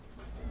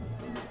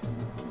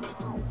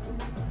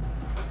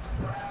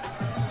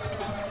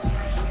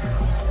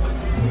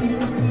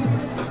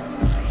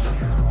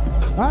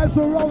As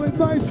we're rolling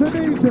nice and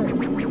easy.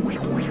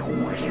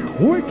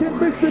 Wicked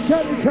Mr.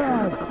 Kenny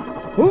Can.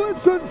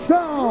 Listen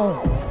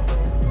sound.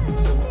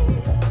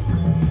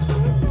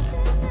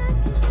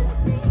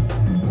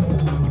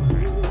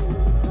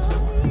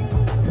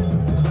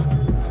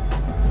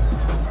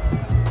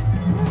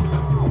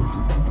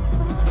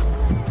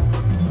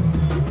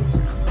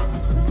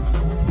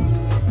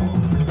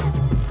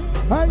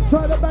 Hang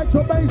tight the back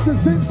to base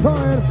that's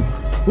inside.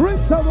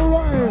 Rinse over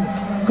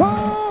Ryan.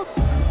 Come!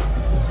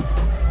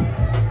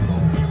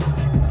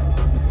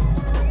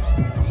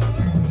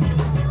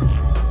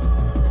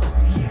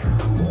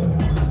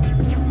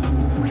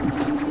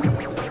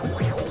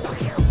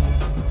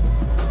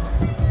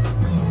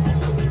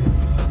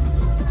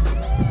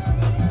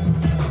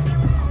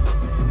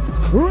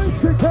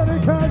 Rinse it, Kenny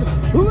Can.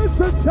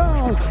 Listen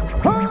sound.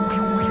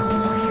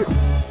 Hey!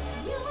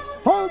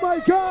 Oh my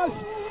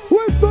gosh!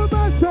 We're so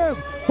massive!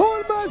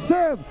 All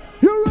massive!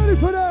 You ready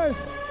for this?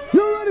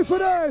 You ready for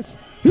this?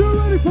 You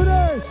ready for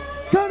this?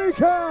 Kenny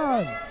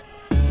Can!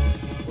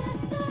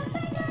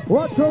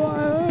 Watch your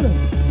iron.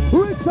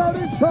 Rinse out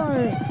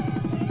inside.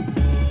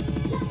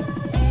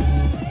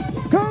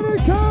 Kenny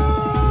Can!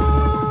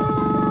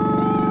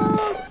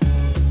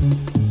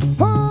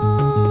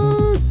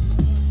 Hey!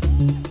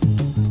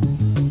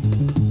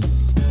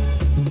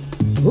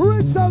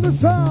 Rinse out the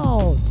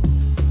sound.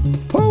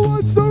 Who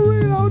wants to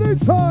reload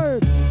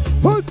inside?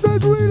 Who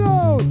said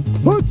reload?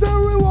 Who said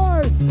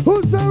rewind?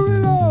 Who said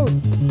reload?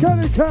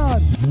 Kenny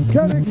Can.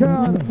 Kenny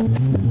Can.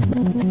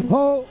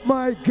 Oh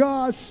my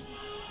gosh.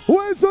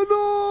 Where's the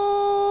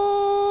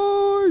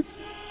noise?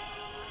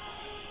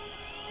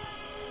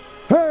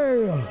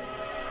 Hey.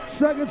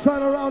 Second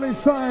time around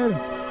inside.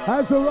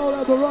 As we roll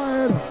out the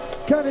riot.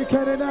 Kenny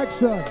Can in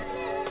action.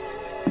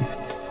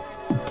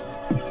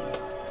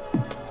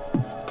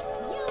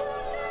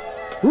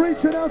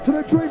 Reaching out to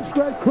the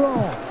Dreamscape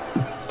crawl.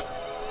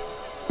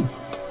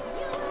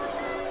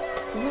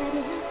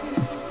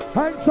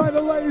 Hang tight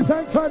the ladies,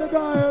 hang tight the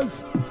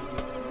guys.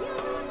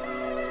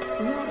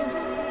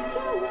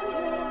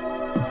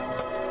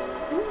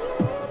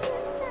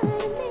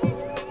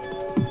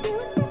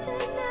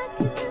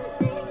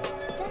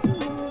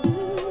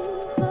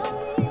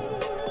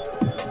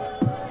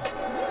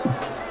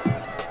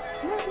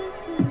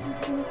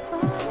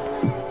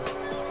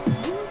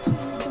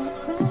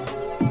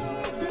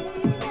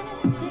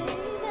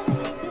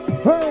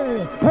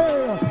 Hey,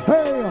 hey,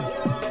 hey.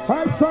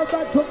 Hang tight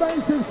back to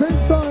basics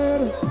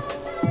inside.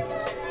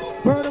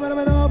 Burn them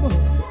up.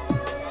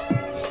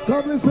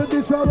 Come listen to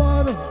this one.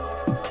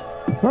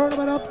 Burn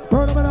them up,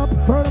 burn them up,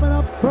 burn them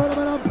up, burn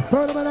them up,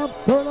 burn them up,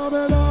 burn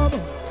them up.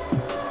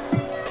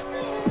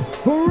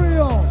 For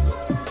real.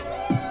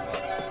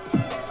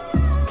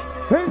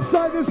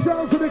 Inside the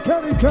sounds of the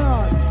Kenny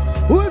Can.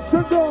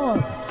 Listen,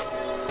 God.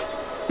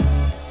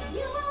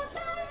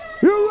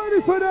 You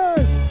ready for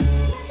this?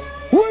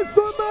 With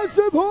some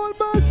massive horn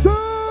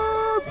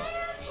massive.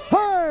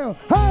 Hail,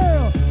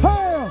 hail,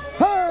 hail,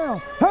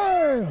 hail,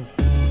 hail.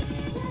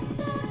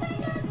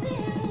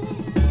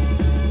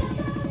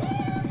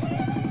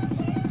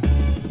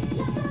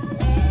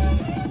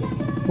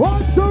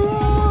 Watch your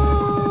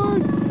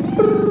ride!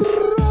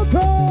 Rock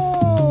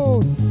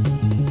out!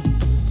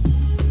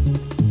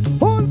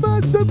 Horn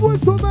massive,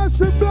 whistle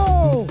massive,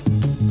 blow!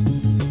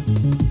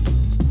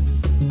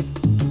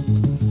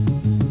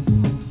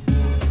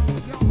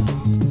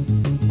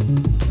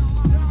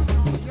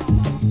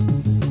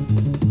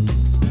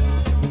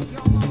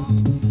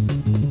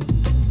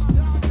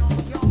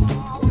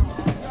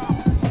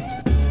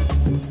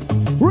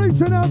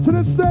 Reaching out to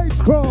the stage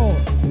crawl.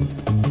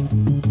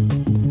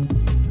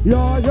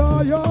 Yeah,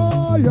 yeah,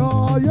 yeah,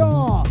 yeah,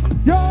 yeah.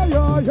 Yeah,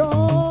 yeah,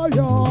 yeah,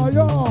 yeah,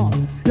 yeah.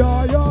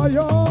 Yeah, yeah,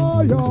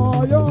 yeah,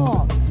 yeah,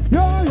 yeah.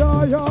 Yeah,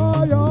 yeah,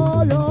 yeah,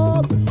 yeah,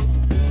 yeah.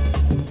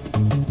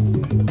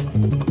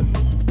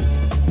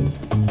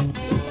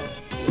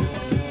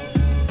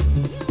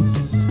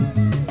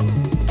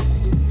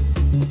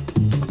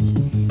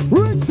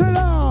 Rinse it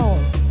out.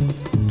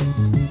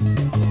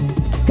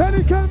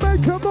 Kenny Can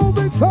make a move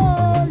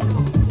inside.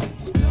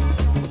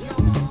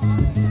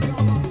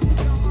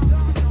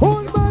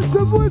 All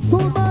massive,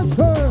 whistle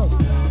massive.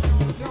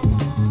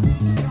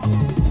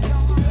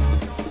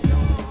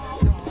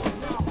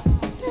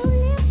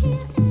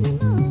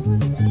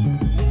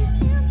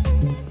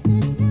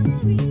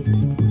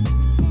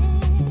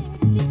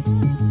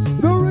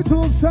 The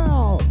original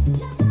sound.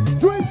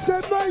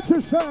 Dreamscape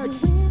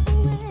 96.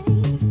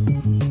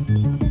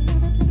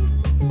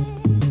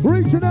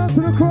 Reaching out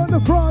to the crew in the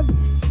front.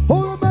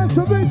 All the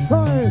massive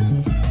inside.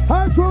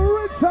 As we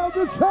rinse out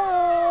the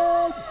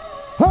sound.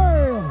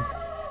 Hail,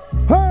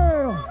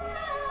 hail,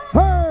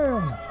 hail,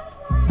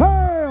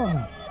 hail,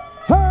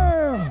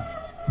 hail,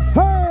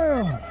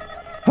 hail,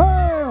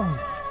 hail,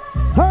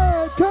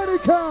 hail, Kenny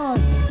Can.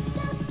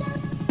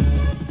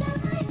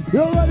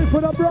 You're ready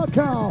for the block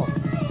out.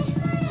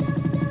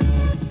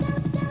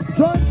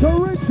 Trying to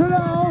rinse it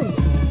out.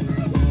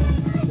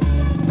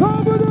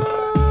 Come with it.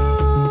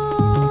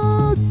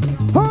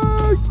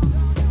 Hey.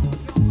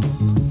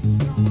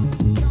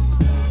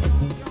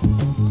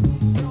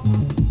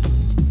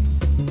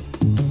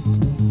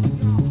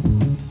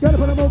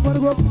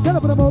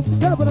 up and move,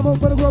 get up and move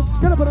for the group,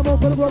 get up and move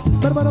for the group,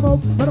 get up and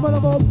move, get up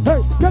and move,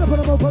 hey, get up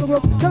and move for the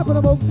group, get up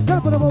and move, get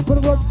up and move for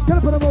the group, get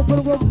up and move for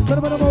the group, get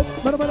up and move,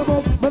 get up and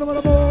move, get up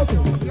and move.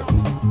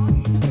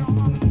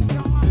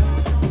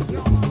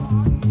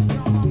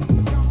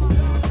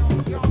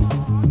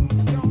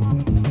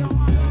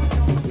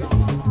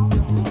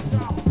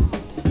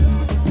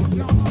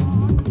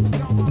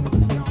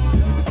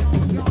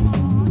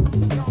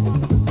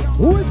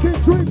 Wicked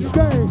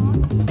Dreamscape.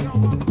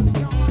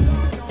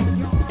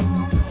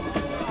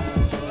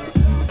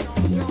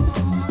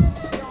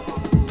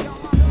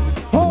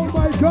 Oh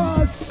my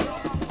gosh.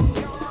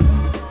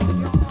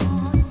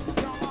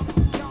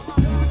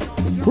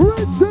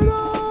 Rinse it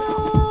out.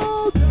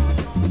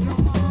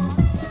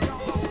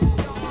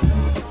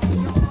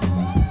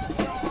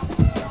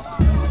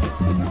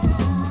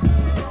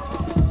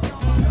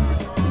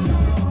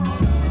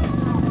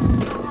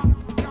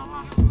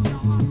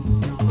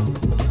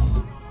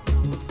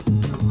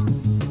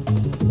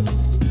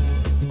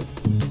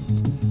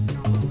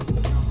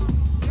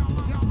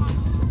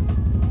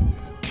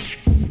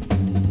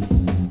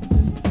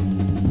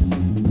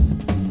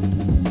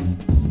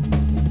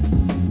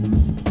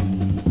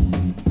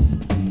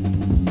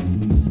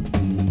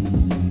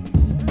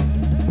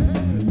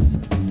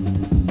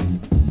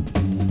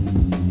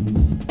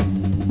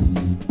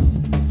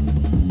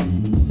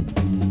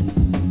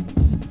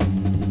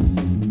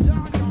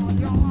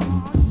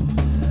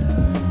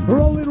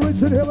 Rolling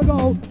rich and here we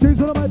go.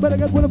 Cheese on the mic, better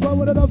get with the flow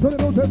with it up so they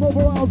don't take move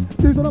around.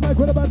 Cheese on the mic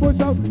with a bad boy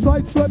sound.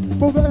 Slide, slip,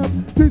 move ahead.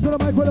 Cheese on the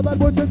mic with a bad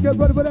boy sound. Get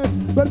ready for that,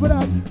 ready for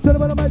that. Set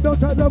up on the mic, don't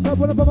try, don't come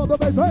with a bump on the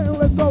bass. Hey,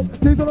 let's go.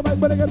 Cheese on the mic,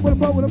 better get with the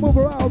flow with it move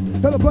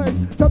around. Tell the place,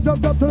 jump,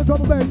 jump, jump to the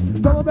double bass.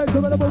 Double bass,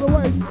 you better move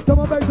away.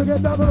 Double bass, to get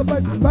down on the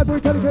bass. Bad boy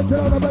can't get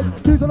on the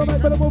bass. Cheese on the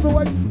mic, better move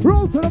away.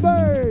 Roll to the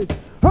bass.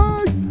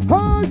 Hey,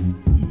 hey.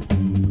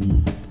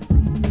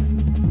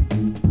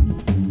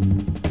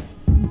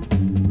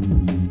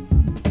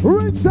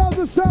 Rinse out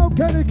the sound,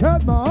 Kenny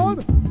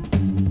Catman.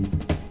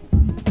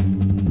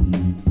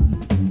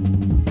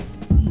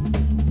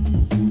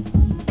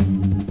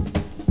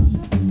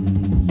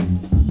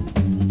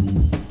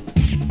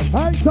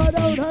 Hang tight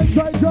out, hang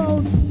tight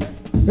Jones.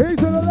 He's in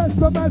the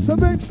Leicester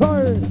Massive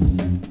inside.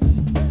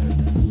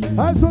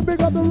 As we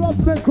big up the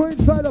roughneck Queen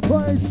side of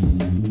place.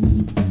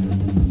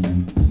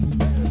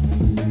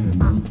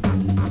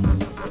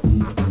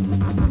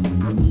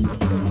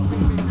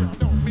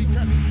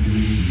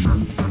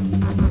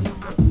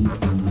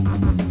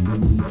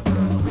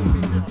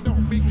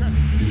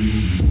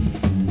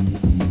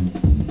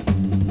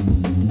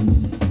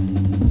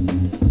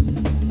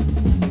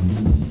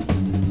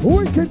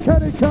 Wicked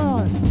Kenny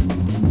Khan.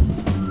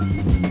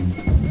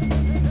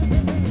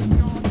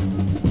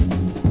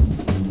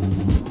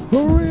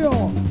 For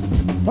real.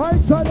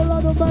 Outside the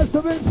London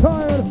Massive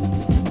inside.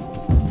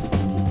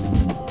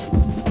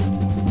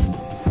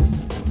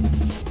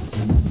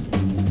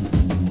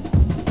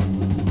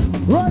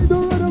 Ride the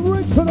rhythm,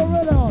 reach for the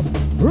rhythm.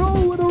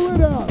 Roll with the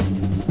rhythm.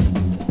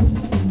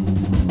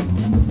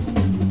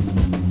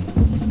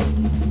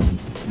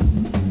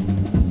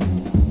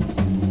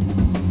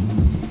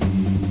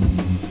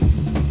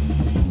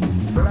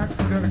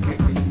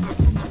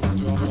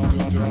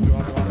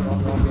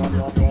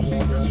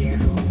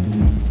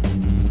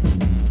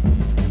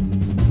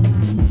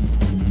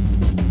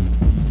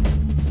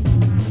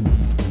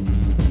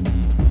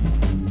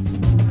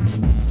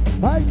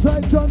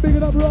 Outside John,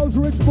 bigging up Rose,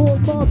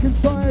 Richmond, Mark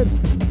inside.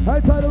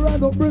 Outside the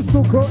Randall,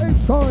 Bristol crew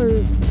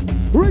inside.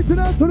 Reaching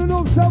out to the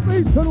north, south,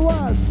 east and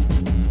west.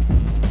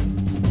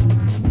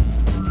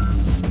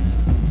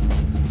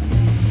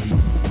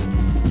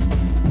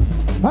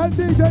 And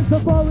DJ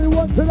Safari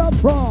wanted up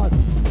front.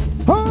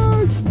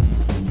 Hey!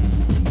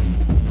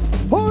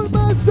 All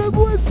massive,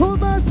 whistle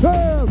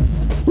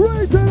massive.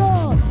 Raise it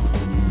up.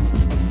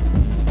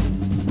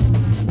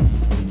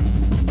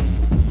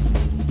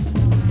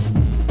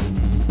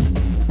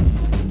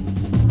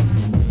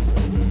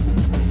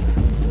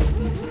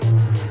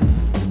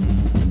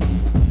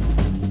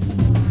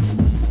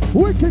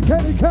 Wicked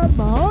Kenny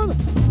Catman.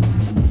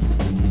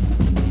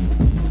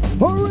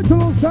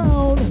 Original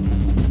sound.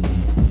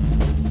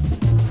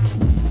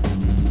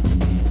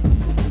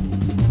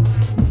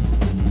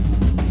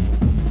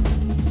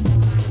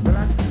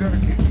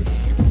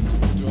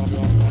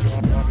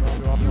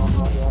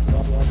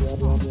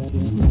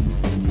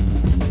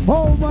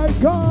 Oh my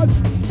God,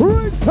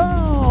 rich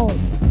sound.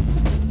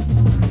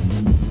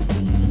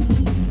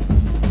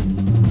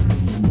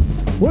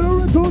 With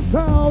original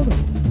sound.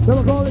 They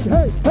were calling,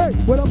 hey, hey,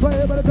 when I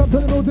play, better come to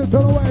the music,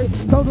 turn away.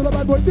 Sound to the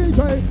bad boy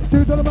DJ,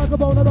 shoot to the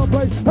microphone, I don't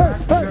play. Hey,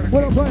 hey,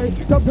 when I play,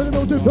 jump to the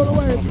music, turn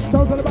away.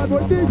 Sound to the bad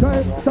boy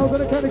DJ, sound to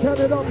the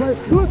candy, don't play.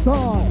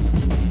 Listen,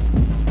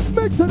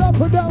 mix it up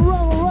and down,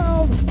 round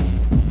around,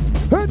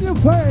 in your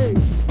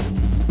face.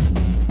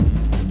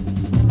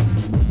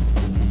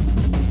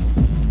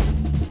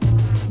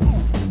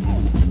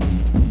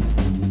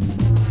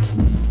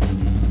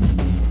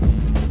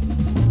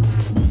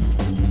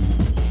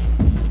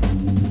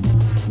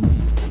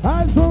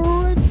 As we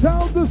rinse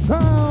out the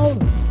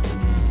sound,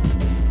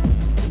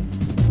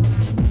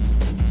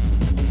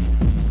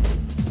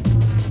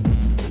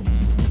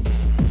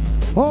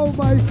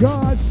 my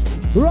gosh,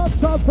 rough,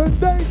 tough and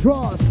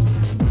dangerous.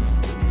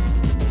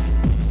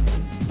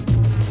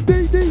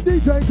 DJ,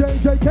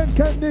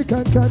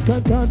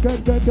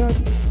 can.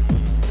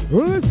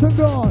 Listen,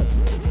 God.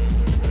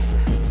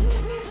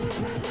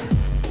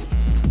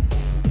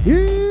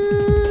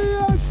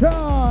 Yes,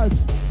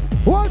 shots.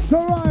 What's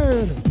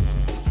alright?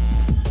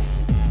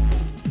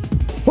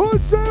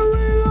 Who's the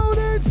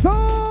reloading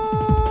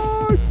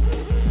sword?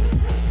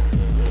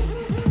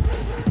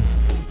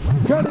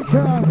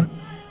 Can.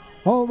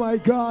 Oh my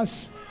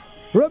gosh.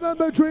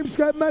 Remember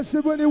Dreamscape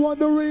massive when you want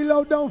the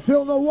reload, don't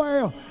feel no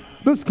way.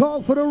 This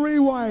call for the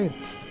rewind.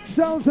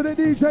 Sounds of the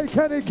DJ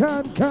Kenny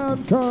can.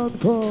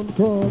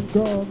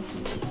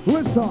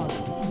 Listen.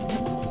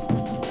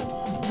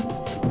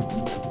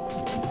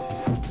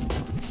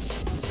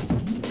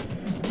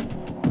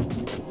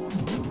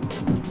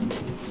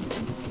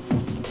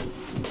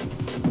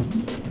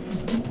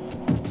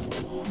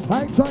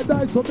 Hang tight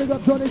dice for big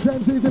up Johnny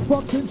James, Easy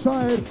Fox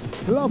inside.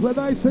 Lovely,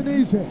 nice and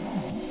easy.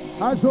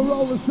 As we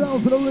roll the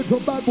sounds of the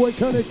original bad boy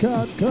Kenny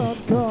can. I'd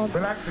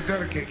like to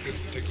dedicate this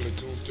particular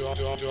tune to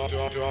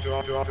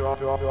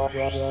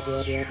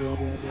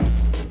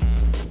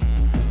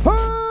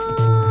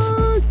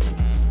Hey!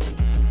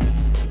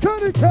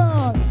 Kenny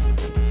can!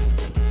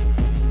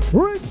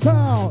 Ring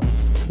sound!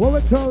 What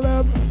we tell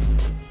them?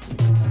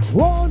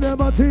 Warn them,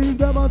 I tease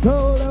them, I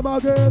tell them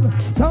again.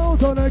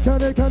 Sounds on the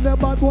Kenny can, the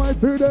bad boy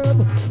feed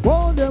them.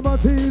 Warn them, I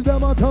tease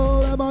them, I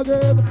tell them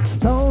again.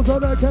 Sounds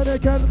on the Kenny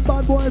can,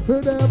 bad boy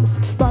feed them.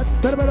 Bad,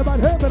 better, bad,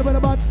 hey, better,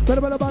 bad,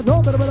 better, bad,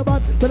 no, better,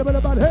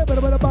 bad, hey,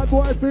 better, bad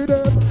boy feed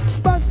them.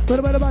 Bad,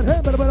 better, bad,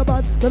 hey, better,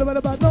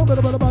 bad, no,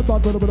 better,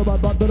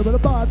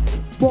 bad, bad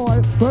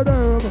boy feed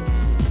them.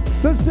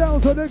 The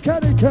sounds of the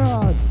Kenny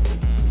can.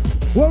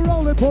 We're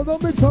rolling for the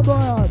mix of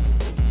man.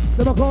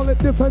 Never call it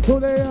different to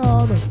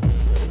the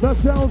The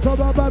sounds of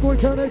the bad boy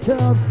Kenny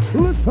can.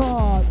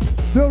 Listen,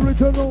 the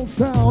original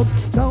sound.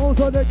 Sounds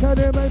of the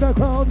Kenny make the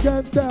crowd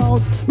get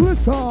down.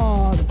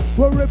 Listen,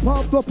 we'll rip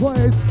up the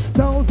place.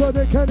 Sounds of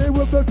the Kenny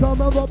with the drum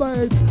and the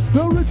bass.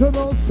 The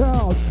original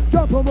sound.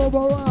 Jump and move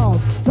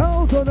around.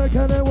 Sounds of the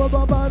Kenny with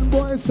the bad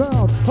boy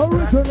sound.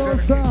 Original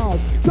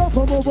sound. Jump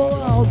and move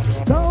around.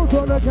 Sounds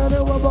of the Kenny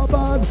with the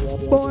bad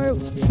boy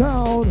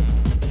sound.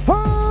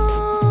 Hey!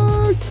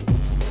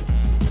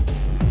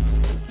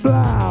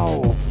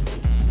 Blow!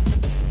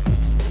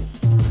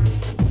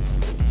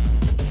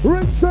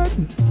 Richard,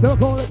 they'll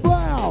call it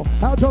blow.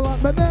 How'd you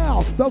like me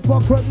now? They'll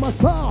fuck with my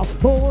style.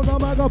 Hold the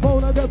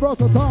microphone and get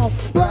versatile.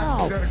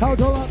 Blow. How'd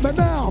you like me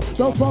now?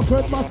 They'll fuck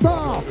with my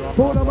style.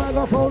 Hold the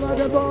microphone and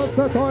get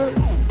versatile.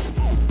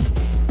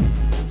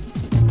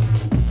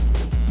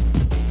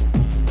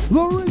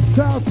 The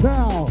Ring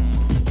Chow.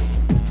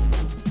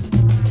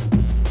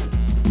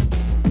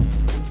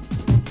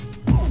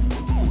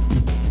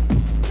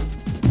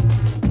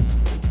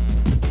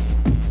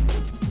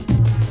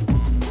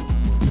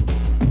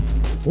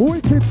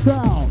 Wicked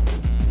sound.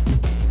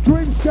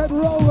 Dreamscape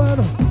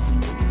rolling.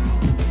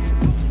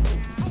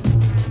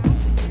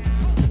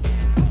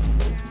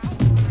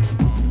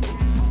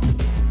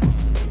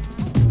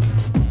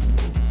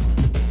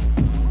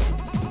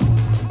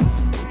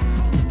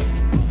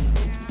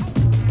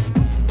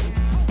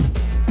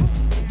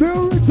 The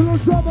original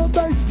drum and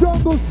bass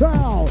jungle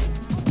sound.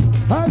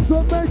 As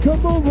we make a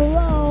move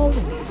around.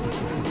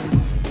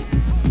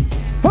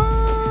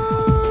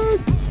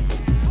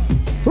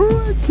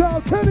 Rinse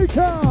out Kenny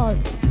can.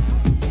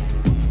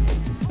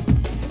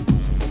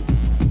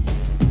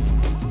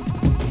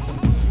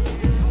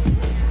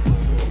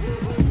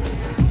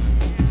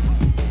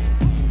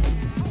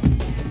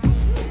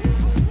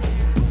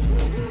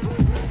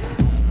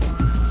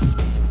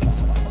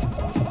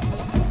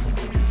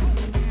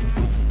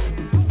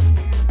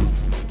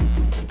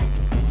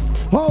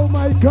 Oh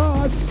my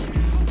gosh.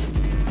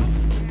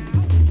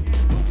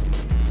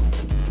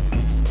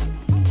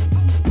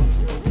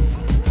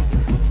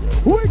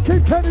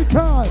 Wicked Kenny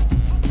can.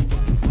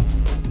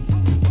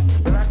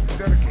 I'd like to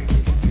dedicate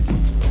this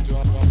particular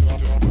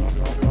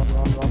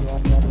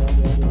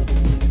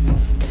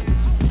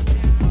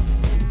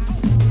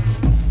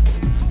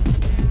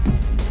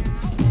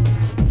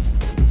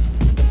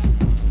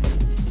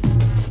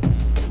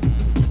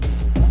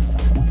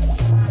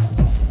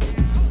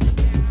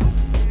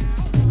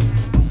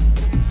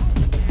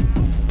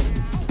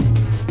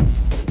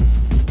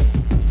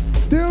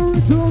The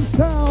original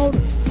sound.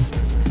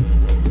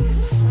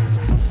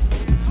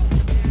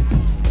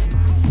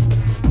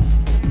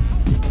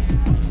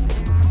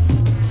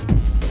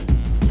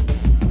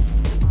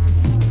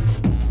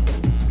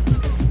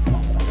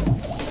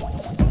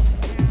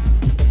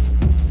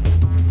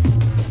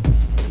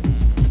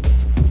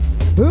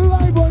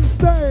 Live on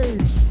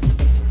stage.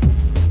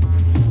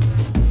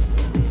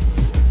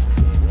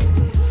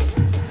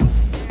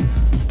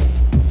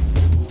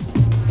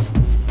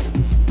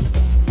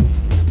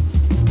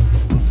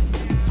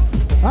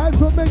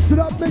 As we mix it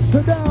up, mix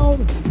it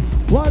down.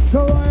 Watch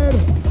your ride.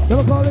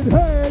 Never call it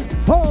hey,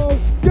 ho,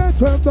 get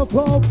with the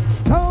flow.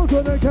 Sounds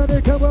on the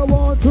Kenny can, we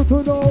want you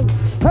to know.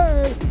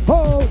 Hey,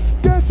 ho,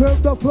 get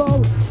with the the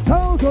flow.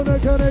 Sounds on the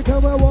canic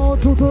and we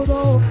want you to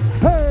know.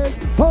 Hey,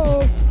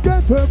 ho,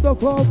 get with the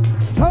flow.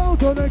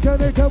 Sounds on the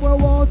canic and we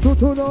want you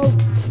to know.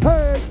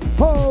 Hey,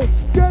 ho,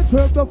 get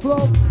with the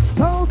flow.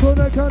 Sounds on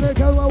the canic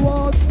and we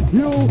want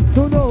you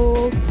to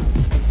know.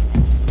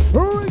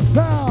 Reach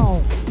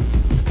out.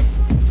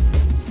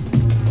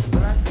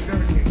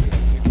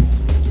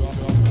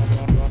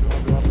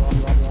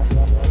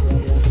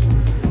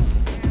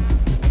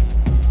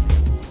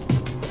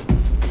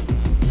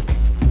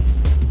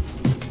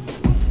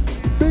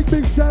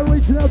 Big shout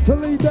reaching out to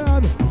lead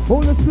down. All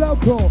the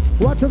local.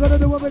 What you gonna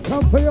do when we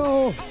come for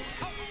you?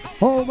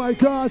 Oh my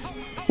gosh.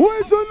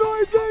 Where's the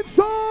noise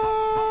inside?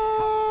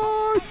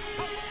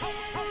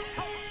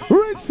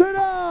 Reach it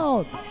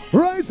out.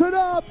 Raise it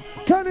up.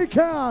 Can he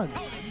can?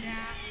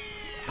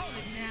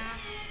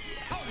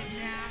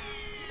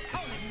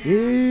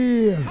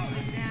 Yeah.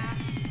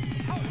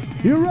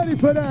 You ready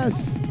for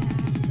this?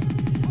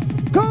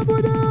 Come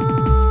with it!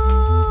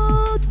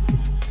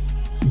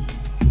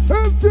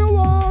 If you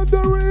want the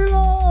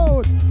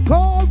reload,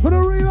 call for the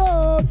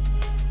reload.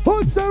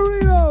 Who's the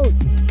reload?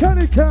 Can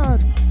he can?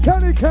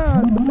 Can he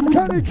can?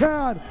 Can he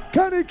can?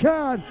 Can he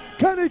can?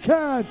 Can he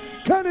can?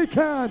 Can he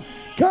can?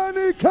 Can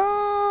he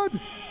can?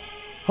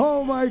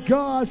 Oh my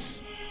gosh.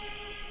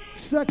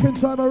 Second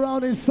time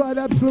around inside,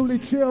 absolutely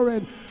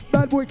cheering.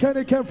 Bad boy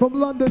Kenny Ken from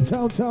London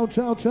town.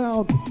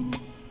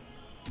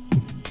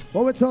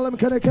 What we tell him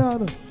Kenny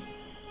Ken?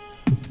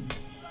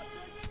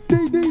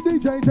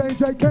 DJ,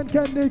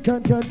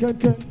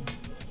 can.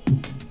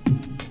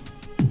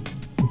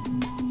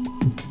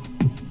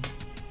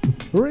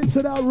 Rinse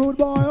it out, rude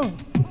boy.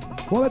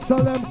 What we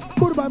tell them?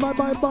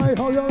 Bye,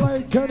 how you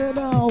like Kenny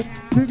now?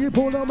 Jiggy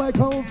pull on my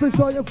fish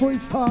on your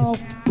freestyle.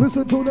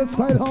 Listen to the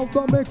style of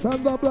the mix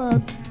and the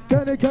blend.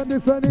 Kenny can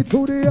defend it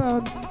to the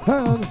end.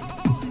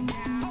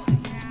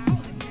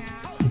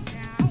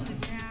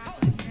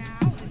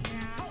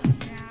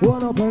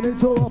 One up and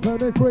two up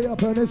and three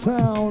up and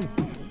sound.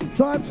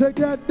 Time to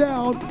get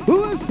down.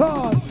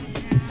 Listen.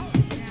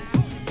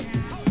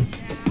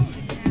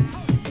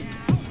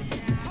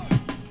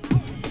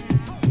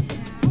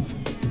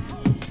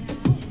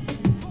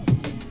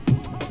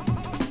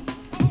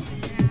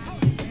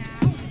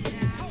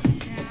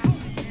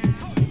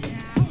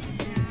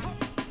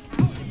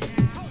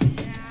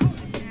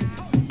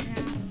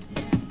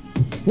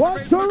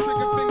 Watch your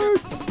right.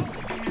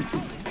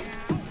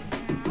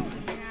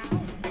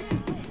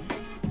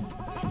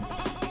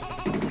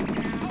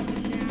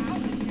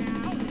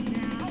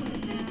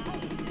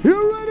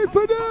 You ready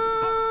for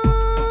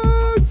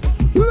this?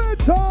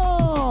 Let's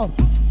off.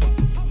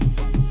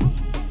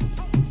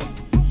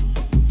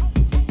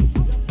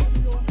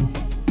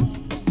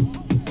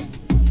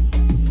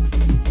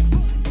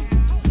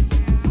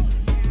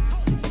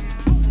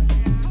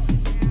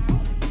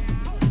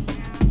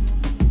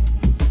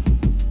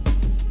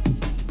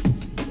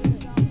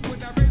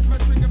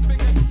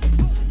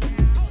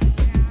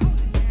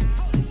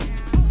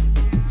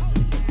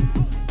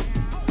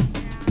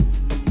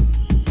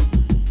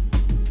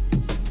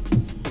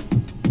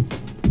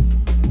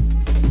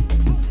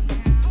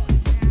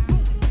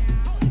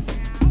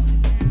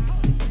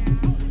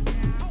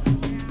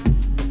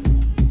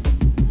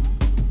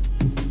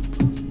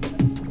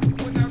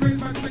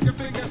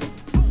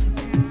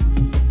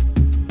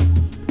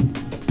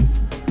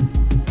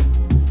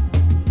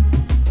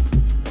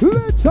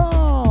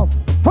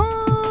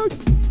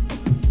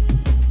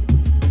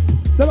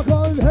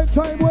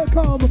 Time will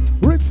come,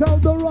 reach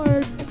out the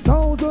right,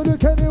 down to the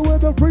Kenny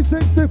with the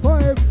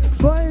 365.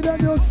 Slide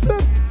and you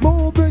slip,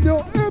 move in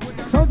your hip.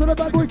 Sounds of the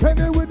bad boy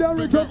Kenny with the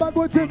original bad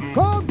boy tip.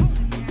 Come!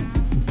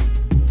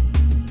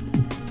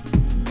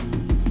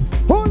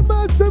 Hold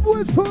massive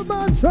whistle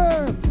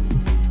massive.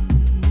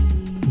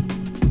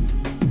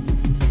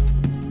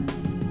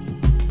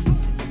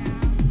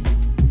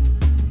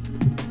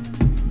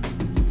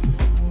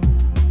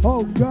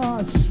 Oh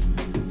gosh.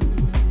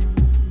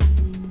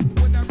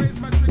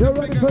 You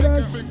ready for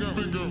this?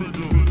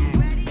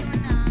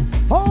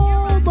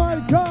 Oh my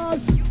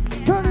gosh!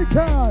 Kenny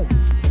Cat!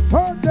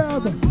 Heard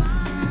them!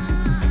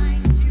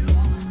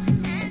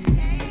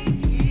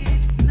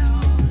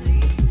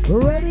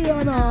 Ready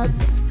or not,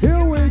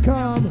 here we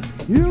come.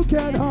 You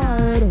can't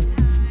hide.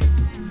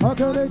 How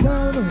can they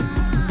come?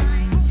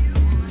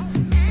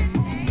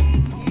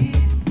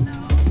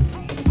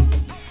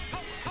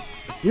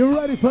 You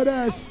ready for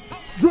this?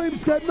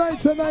 Dreamscape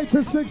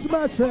 1996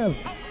 massive.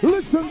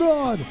 Listen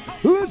God,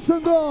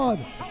 listen God,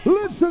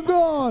 listen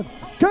God.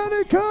 Can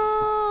he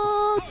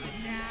come?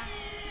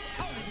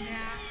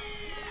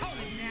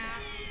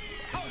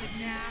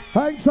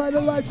 Hang tight,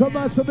 the lights are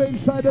massive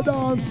inside the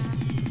dance.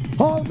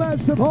 All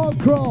massive, all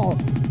crawl.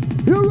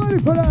 You ready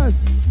for this?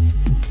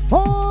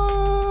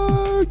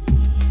 All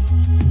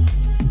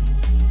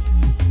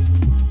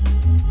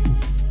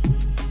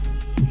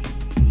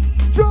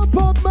jump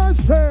up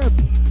massive.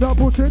 Now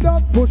push it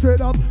up,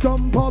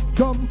 jump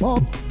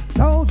up.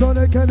 Sounds on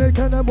it, can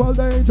and well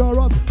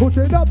dangerous. Push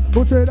it up,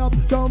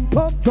 jump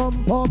up.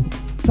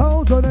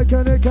 Sounds on it,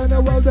 can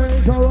and well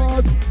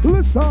dangerous.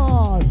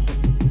 Listen.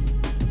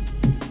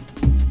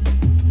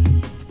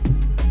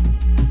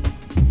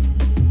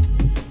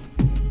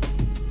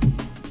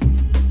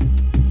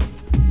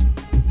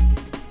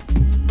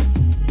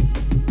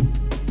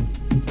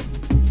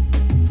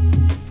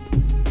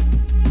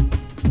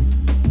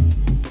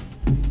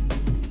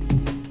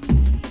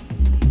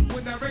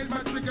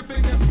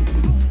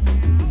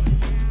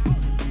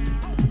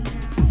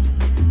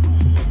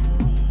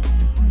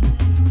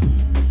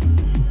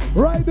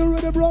 Right the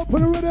rhythm, roll for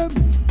the rhythm.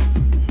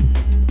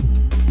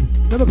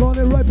 Never calling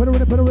it right, put a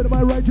rhythm,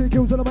 my right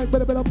GQ's on the mic,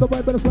 better up the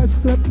mic, better slice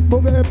strip,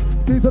 move it,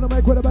 G's on the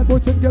mic with a bad boy,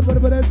 get rid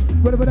of this,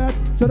 rid of that,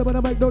 shut up on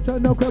the mic, no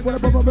time, no crap, when I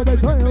bump up in the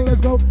tail, let's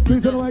go,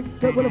 G's on the mic,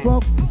 get with the flow.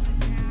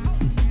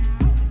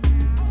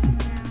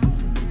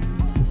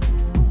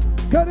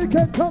 Kenny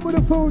can come with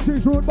the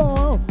Fuji's root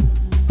ball,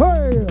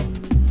 hey!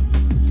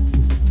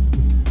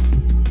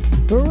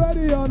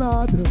 Ready or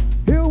not,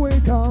 here we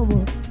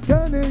come.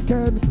 Kenny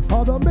can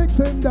have the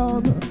mixing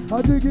done.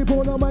 A jiggy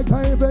pull the mic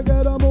time to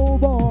get a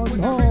move on.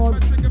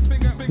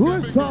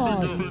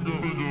 Richard.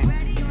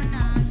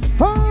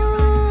 Hey!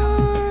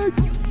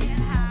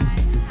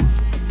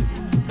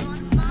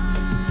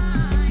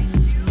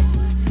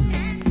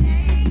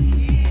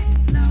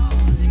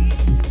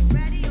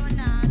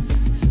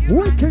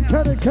 Wicked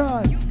Kenny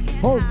can.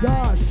 Oh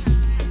gosh.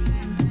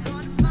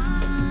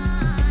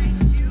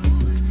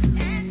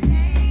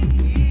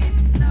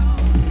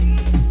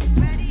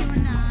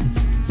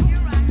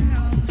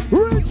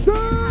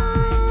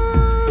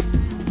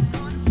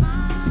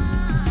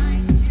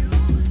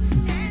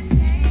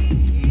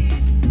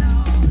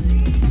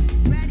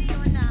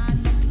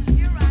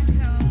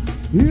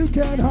 You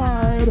can't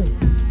hide.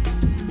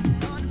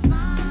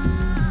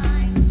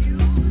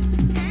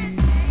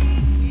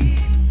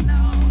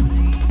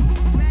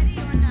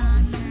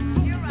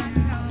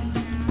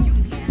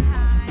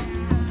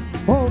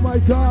 Oh my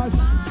gosh.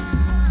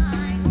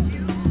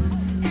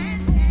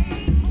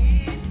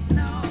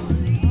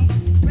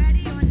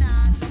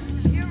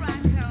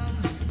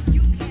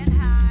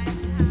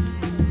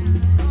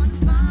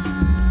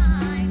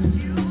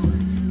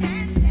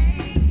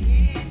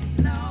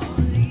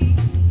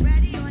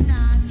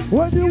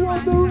 When you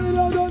want the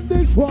reload on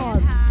this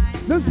one,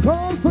 let's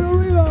call for the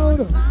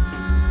reload.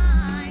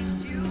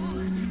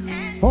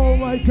 Oh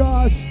my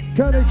gosh,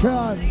 Kenny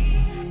can.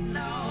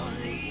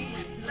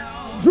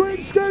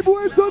 Dreamscape,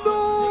 where's the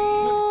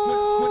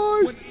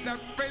noise?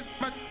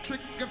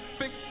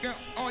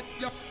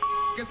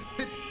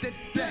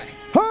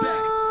 Hey!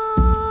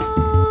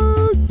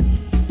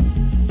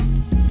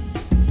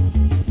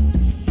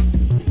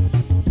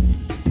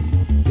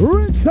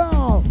 Reach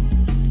out.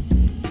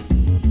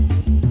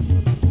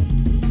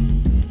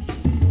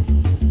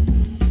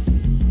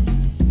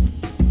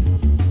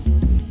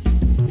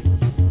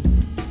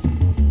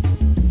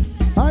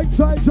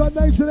 John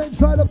Nation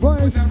inside the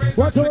place.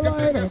 Watch the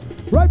line.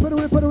 Right for the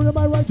rip, put it in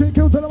my right GQ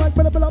to the right,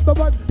 better up the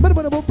right. Better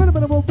move,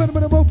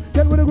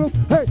 get with the group.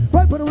 Hey,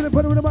 right for the rip,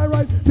 put it in my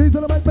right. G to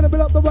the right,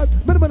 better up the right.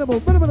 Better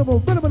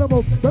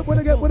move, But when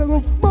I get with the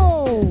group,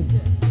 move.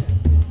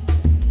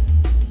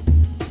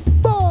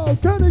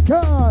 Move, Kenny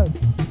can.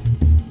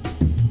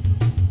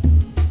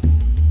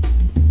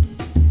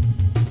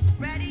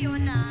 Ready or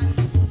not.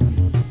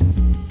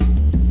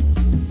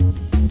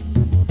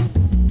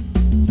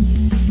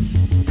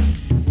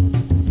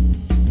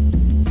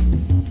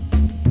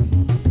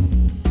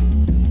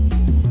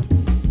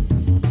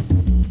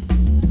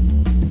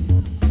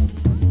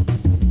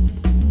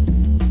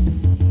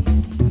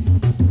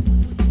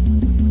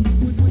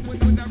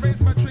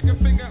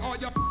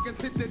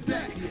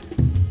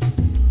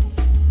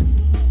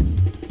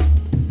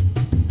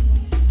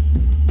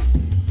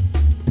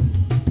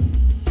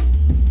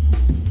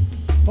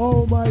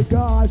 Oh my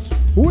gosh,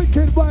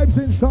 wicked vibes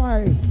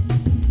inside.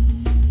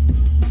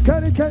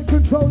 Kenny can't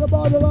control the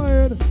body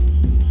lion.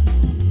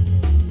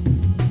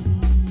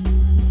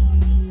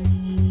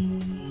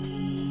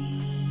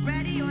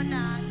 Ready or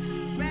not,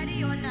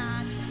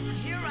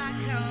 here I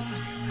come.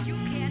 You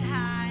can't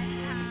hide.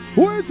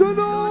 Where's the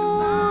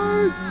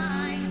noise?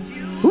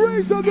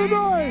 Raise up the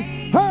noise.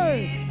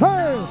 Hey,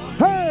 hey,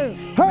 hey,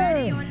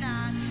 hey.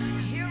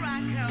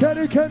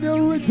 Kenny can the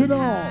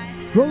original.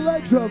 The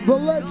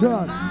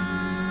legend.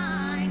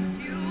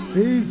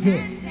 Easy.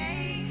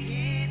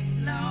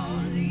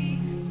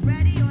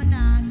 Ready or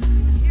not,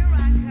 here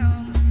I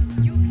come.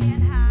 You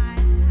can't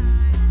hide.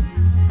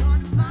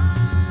 Gonna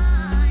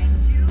find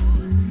you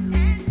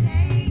and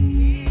take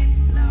it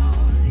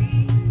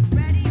slowly.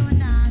 Ready or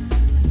not,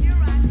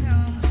 here I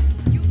come.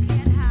 You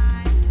can't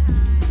hide.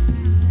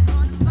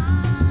 Gonna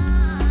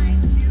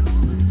find you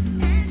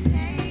and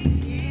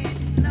take it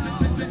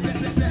slowly.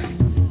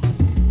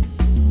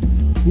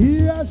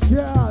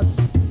 Yes.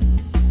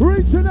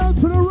 Reaching out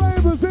to the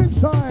ravers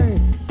inside.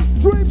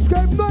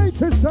 Dreamscape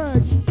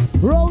 96.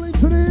 Rolling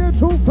to the year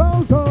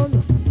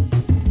 2000.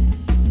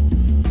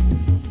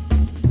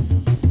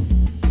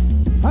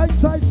 Hang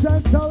tight,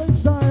 Chantal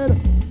inside.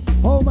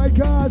 Oh my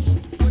gosh.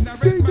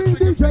 DJ,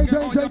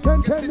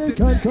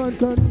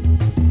 can.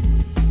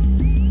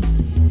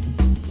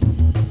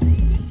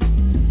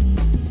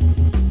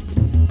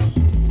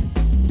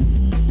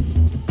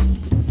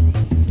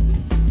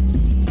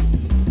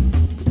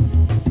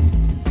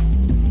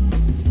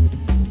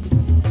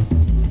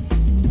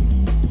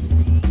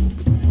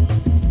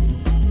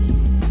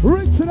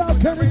 Reach it out,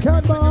 Kenny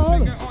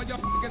Canball.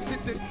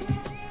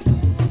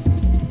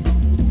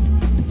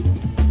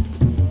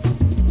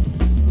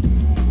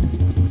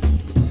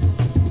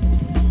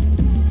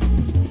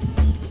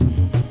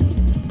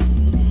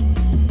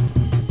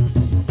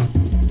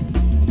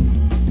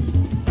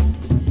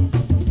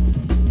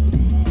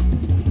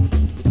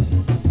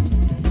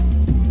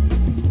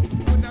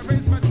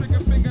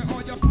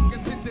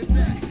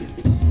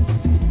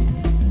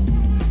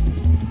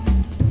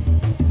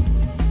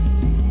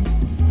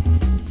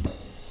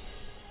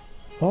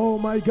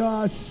 my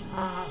gosh.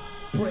 I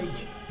break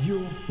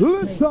you.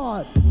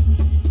 Listen.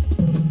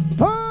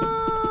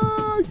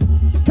 Hey!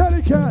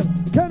 Kenny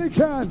can, Kenny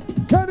can,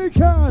 Kenny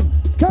can,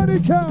 Kenny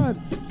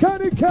can,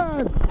 Kenny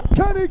can,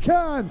 Kenny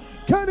can,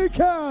 Kenny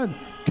can,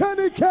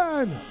 Kenny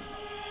can.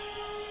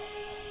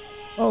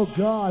 Oh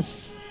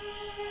gosh.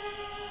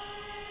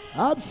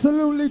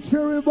 Absolutely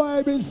cheery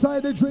vibe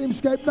inside the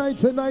Dreamscape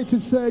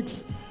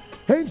 1996.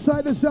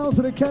 Inside the sounds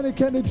of the Kenny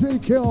G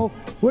Kill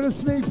with a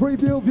sneak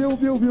preview, view.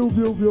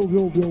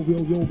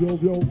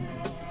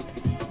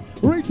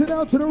 Reaching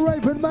out to the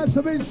Raven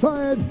Massive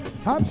inside.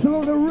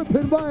 Absolutely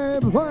ripping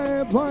vibe.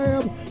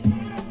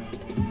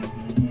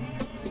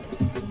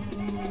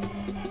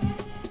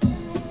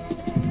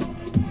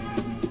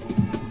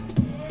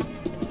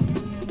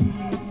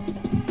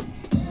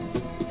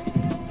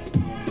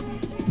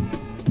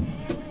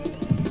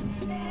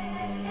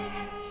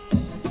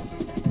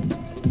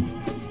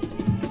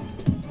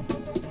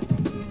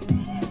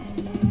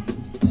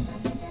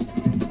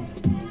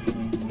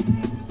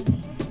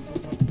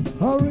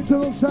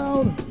 Original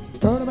sound.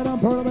 Burn them.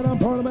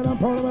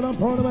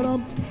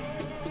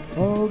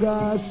 Oh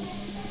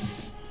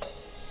gosh.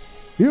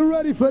 You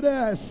ready for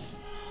this?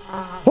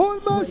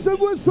 Hold massive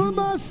whistle,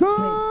 massive.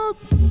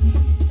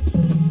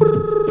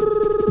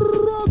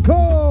 Rock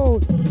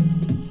out.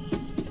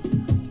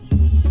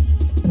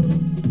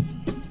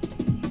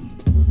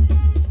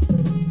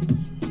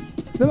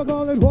 Never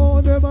call it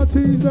one, never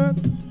tease them.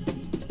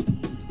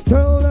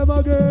 Tell them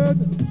again.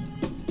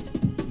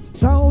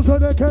 Sounds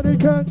of the Kenny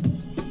Ken.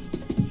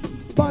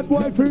 Bad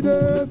boy for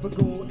them.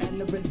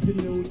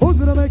 Who's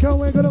gonna make a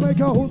way, gonna make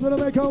a, who's gonna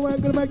make a way,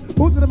 gonna make,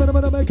 who's gonna make a,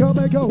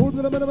 who's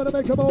gonna make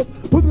a move,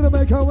 who's gonna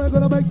make a way,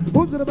 gonna make,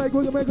 who's gonna make,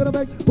 who's gonna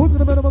make, who's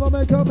gonna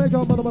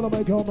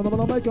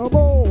make a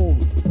move.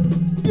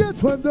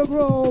 Get when the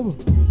grove,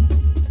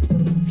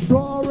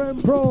 sure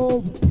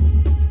improve.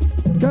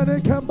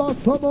 Kenny can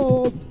bust a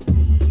move.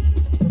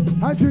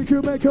 I think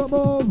you make a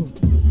move.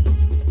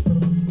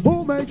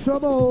 Who makes a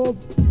move?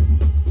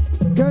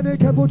 Kenny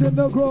can put in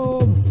the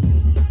grove.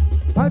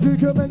 And you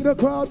can make the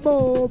crowd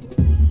move.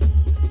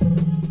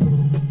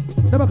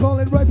 Never call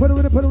it right, put it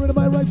in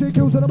my right,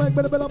 GQ's and I make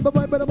better up the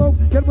right, better move.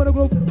 Get with the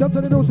groove, jump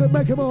to the noose and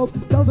make it move.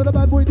 Down to the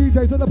bad boy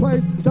DJs in the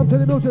place. Jump to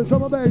the noose,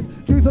 drum and bass.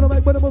 G's on the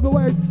mic, better move the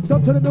waist.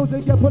 Jump to the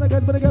music, get put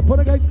against,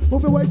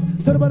 move the waist.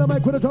 To the better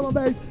mic with the drum and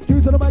bass.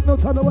 G's on the mic, no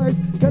time to waste.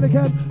 Kenny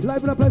can,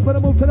 live in the place, better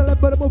move to the left,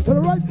 better move to the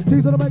right.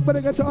 G's on the mic,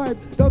 better get your hype.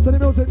 Down to the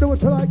music, do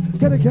what you like.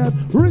 Kenny can,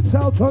 reach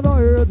out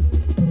tonight.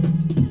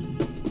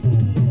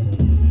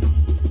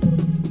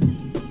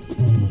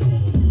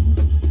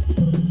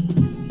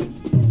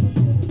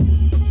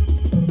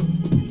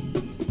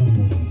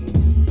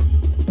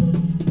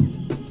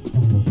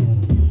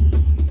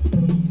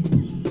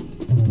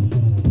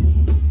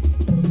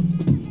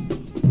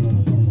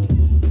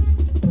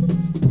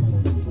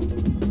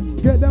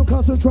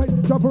 Concentrate,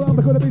 jump around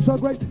because it be so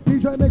great.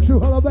 DJ makes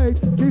you elevate.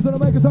 G's on the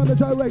mic, it's time to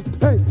gyrate.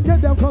 Hey, get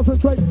down,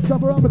 concentrate,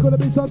 jump around because it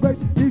be so great.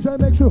 DJ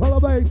makes you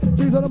elevate.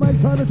 G's on the mic,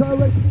 time to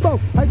gyrate.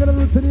 Both, I got a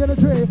roots in the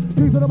energy.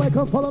 G's on the mic,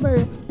 come follow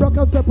me. Rock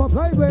out, step up,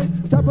 lively.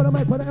 Jump on the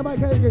mic, put the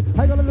MIK.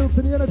 I got a roots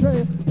in the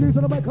energy. G's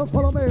on the mic, come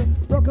follow me.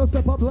 Rock out,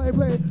 step up,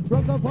 lively.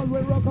 Rock out,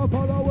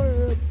 follow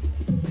it.